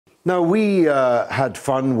Now, we had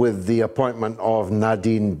fun with the appointment of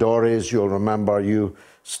Nadine Dorries. You'll remember you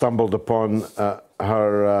stumbled upon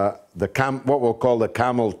her, what we'll call the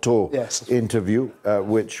camel toe interview,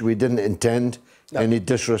 which we didn't intend any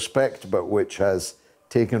disrespect, but which has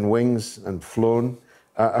taken wings and flown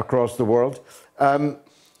across the world.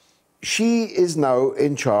 She is now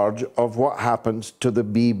in charge of what happens to the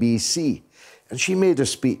BBC. And she made a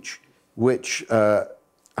speech, which I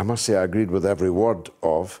must say I agreed with every word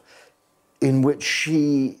of, in which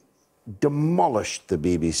she demolished the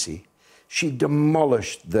BBC. She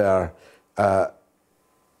demolished their, the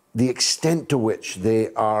extent to which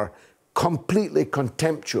they are completely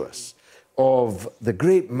contemptuous of the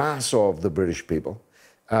great mass of the British people.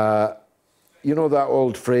 You know that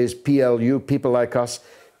old phrase, PLU, people like us?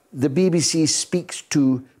 The BBC speaks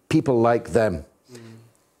to people like them.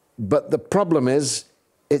 But the problem is,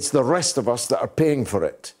 it's the rest of us that are paying for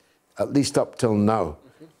it, at least up till now.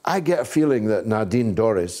 I get a feeling that Nadine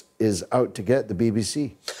Dorries is out to get the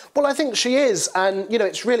BBC. Well, I think she is, and, you know,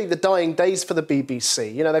 it's really the dying days for the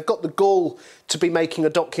BBC. You know, they've got the gall to be making a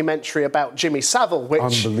documentary about Jimmy Savile, which...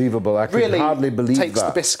 Unbelievable, I really can hardly believe that. Takes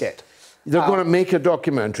the biscuit. They're going to make a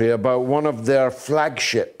documentary about one of their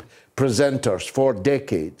flagship presenters for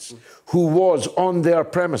decades, who was on their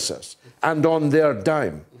premises and on their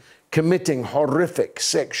dime, committing horrific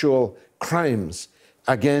sexual crimes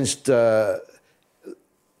against...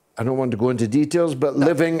 I don't want to go into details, but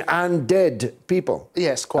living and dead people.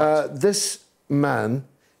 Yes, quite. This man,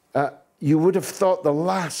 you would have thought the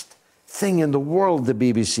last thing in the world the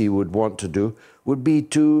BBC would want to do would be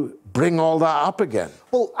to bring all that up again.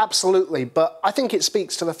 Well, absolutely, but I think it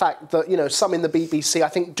speaks to the fact that, you know, some in the BBC, I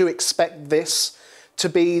think, do expect this to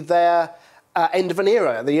be their end of an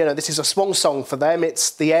era. You know, this is a swan song for them.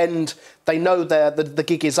 It's the end. They know the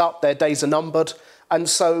gig is up, their days are numbered. And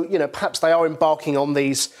so, you know, perhaps they are embarking on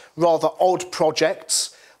these rather odd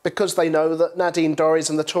projects because they know that Nadine Dorries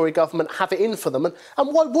and the Tory government have it in for them. And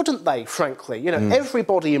why wouldn't they, frankly? You know,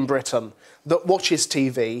 everybody in Britain that watches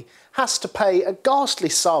TV has to pay a ghastly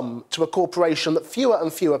sum to a corporation that fewer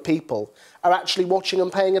and fewer people are actually watching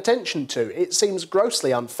and paying attention to. It seems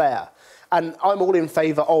grossly unfair. And I'm all in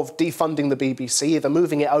favour of defunding the BBC, either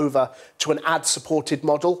moving it over to an ad-supported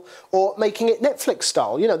model or making it Netflix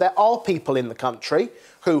style. You know, there are people in the country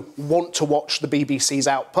who want to watch the BBC's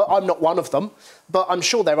output. I'm not one of them, but I'm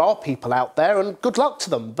sure there are people out there, and good luck to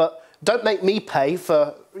them. But don't make me pay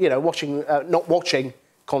for, you know, not watching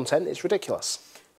content. It's ridiculous.